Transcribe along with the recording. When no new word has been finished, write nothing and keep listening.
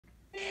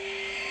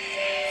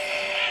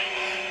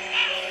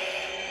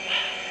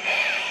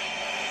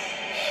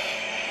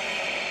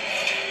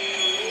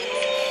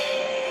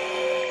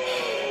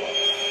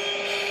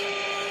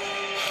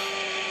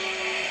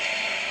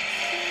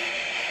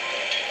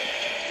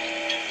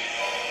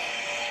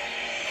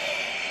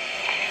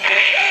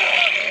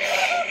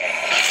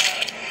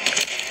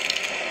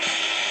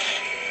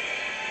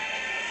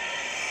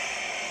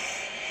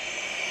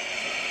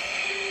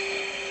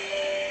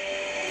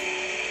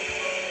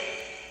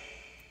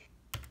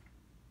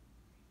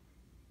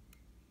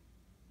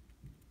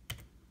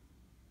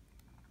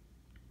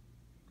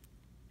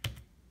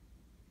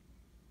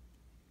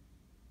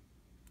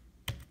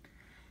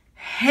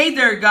Hey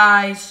there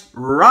guys,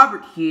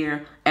 Robert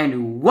here,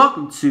 and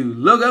welcome to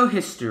Logo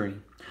History.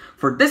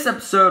 For this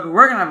episode,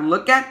 we're going to have a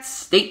look at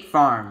State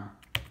Farm.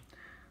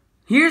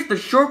 Here's the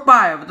short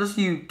bio for those of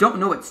you who don't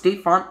know what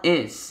State Farm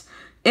is.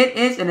 It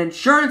is an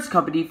insurance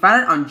company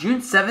founded on June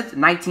 7th,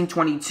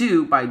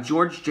 1922 by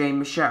George J.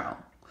 Michel.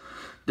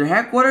 Their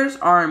headquarters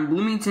are in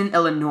Bloomington,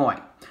 Illinois.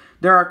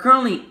 There are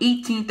currently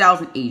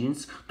 18,000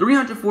 agents,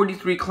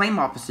 343 claim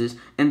offices,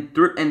 and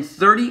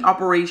 30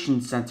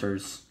 operations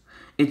centers.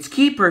 Its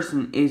key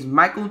person is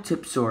Michael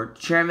Tipsor,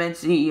 Chairman,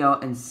 CEO,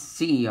 and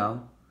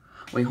CEO.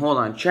 Wait, hold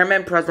on.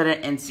 Chairman,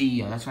 President, and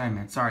CEO. That's what I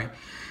meant. Sorry.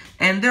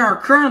 And there are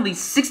currently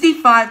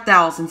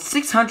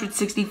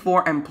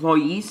 65,664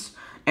 employees,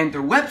 and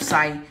their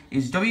website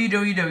is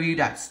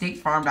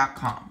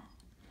www.statefarm.com.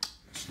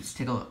 Let's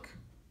take a look.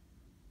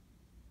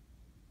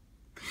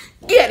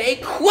 Get a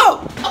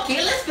quote!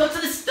 Okay, let's go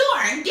to the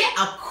store and get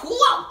a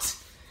quote!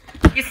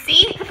 You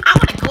see, I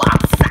want to go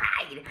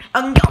outside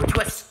and go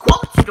to a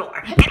quote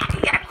store, and I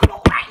can get a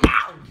quote right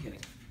now!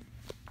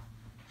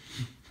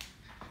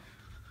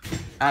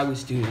 I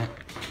always do that.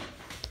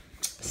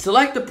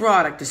 Select the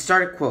product to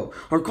start a quote,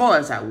 or call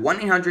us at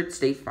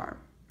 1-800-STATE-FARM.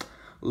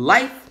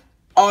 Life,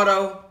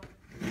 auto,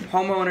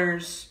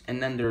 homeowners,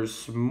 and then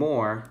there's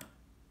more.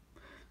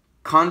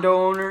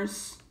 Condo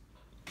owners,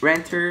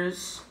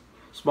 renters,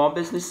 small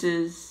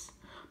businesses,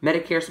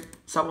 Medicare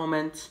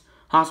supplement,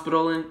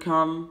 hospital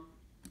income,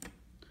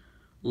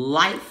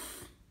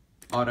 life,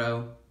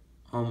 auto,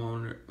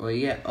 homeowner. Oh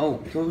yeah.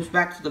 Oh, it goes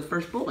back to the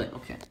first bullet.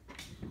 Okay.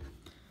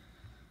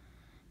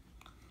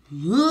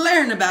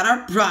 Learn about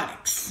our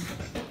products.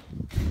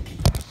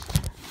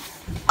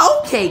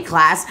 Okay,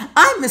 class,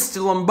 I'm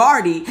Mr.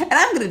 Lombardi, and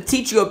I'm going to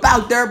teach you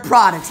about their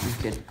products. I'm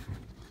kidding.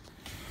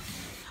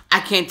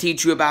 I can't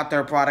teach you about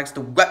their products.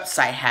 The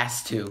website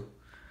has to.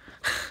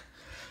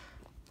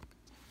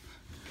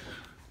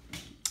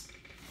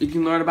 You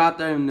can learn about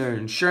them in their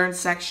insurance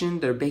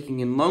section, their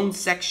banking and loan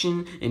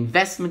section,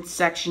 investment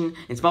section,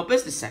 and small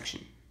business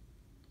section.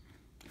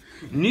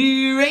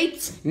 New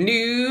rates,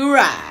 new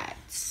rides.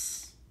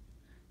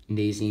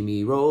 They see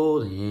me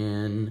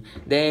rolling,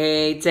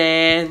 they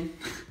tan.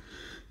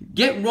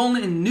 Get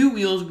rolling in new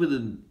wheels with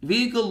a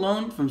vehicle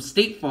loan from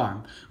State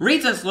Farm.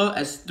 Rates as low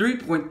as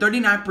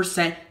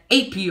 3.39%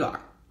 APR.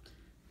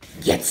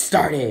 Get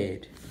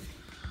started.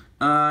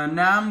 Now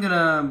I'm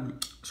gonna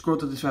scroll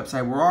through this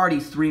website. We're already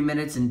 3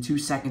 minutes and 2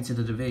 seconds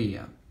into the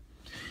video.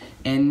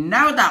 And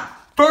now without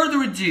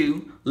further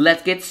ado,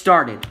 let's get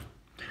started.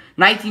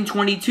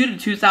 1922 to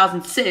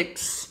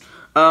 2006,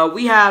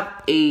 we have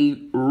a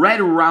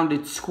red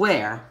rounded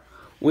square,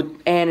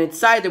 and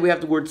inside there we have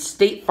the word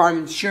State Farm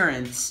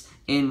Insurance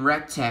in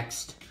red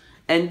text.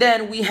 And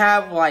then we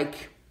have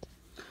like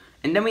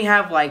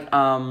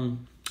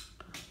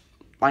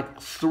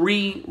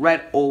 3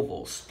 red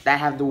ovals that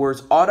have the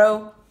words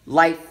auto,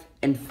 life,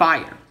 and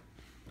fire.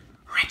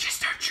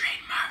 Register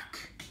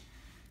trademark.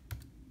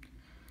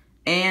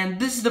 And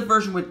this is the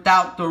version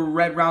without the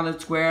red rounded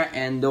square,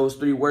 and those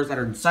 3 words that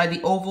are inside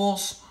the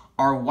ovals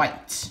are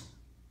white.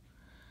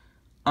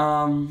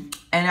 And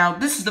now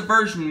this is the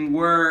version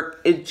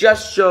where it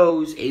just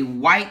shows a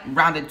white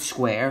rounded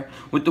square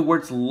with the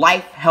words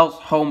life, health,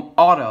 home,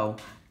 auto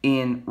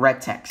in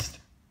red text.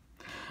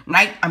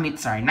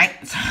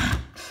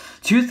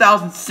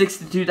 2006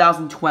 to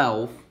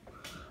 2012.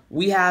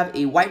 We have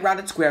a white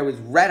rounded square with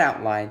red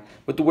outline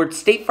with the word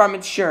State Farm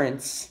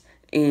Insurance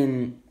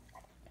in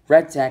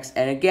red text.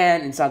 And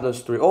again, inside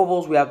those 3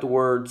 ovals, we have the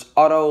words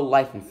auto,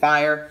 life, and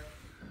fire.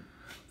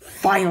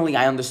 Finally,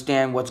 I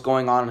understand what's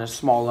going on in a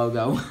small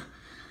logo.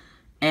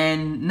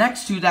 And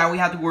next to that, we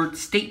have the word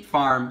State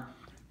Farm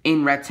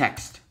in red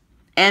text.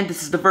 And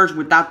this is the version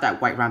without that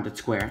white rounded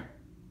square.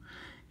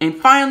 And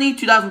finally,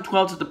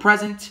 2012 to the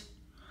present.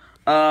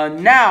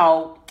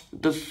 Now,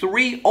 the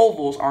 3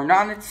 ovals are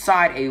not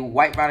inside a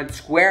white rounded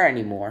square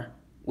anymore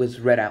with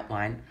red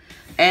outline.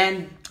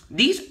 And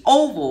these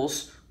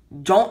ovals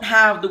don't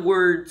have the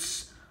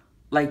words,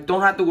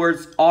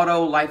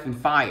 auto, life, and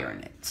fire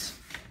in it.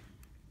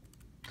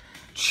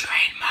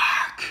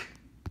 Trademark.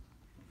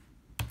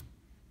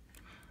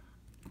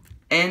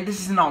 And this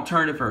is an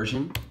alternative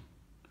version.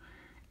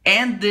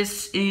 And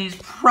this is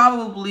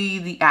probably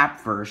the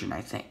app version,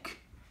 I think.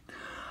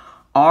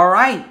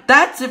 Alright,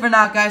 that's it for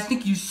now, guys.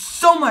 Thank you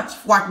so much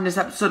for watching this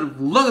episode of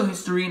Logo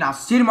History, and I'll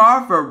see you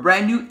tomorrow for a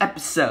brand new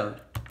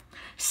episode.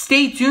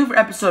 Stay tuned for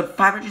episode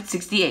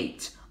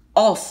 568,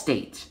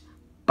 Allstate.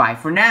 Bye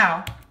for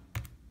now.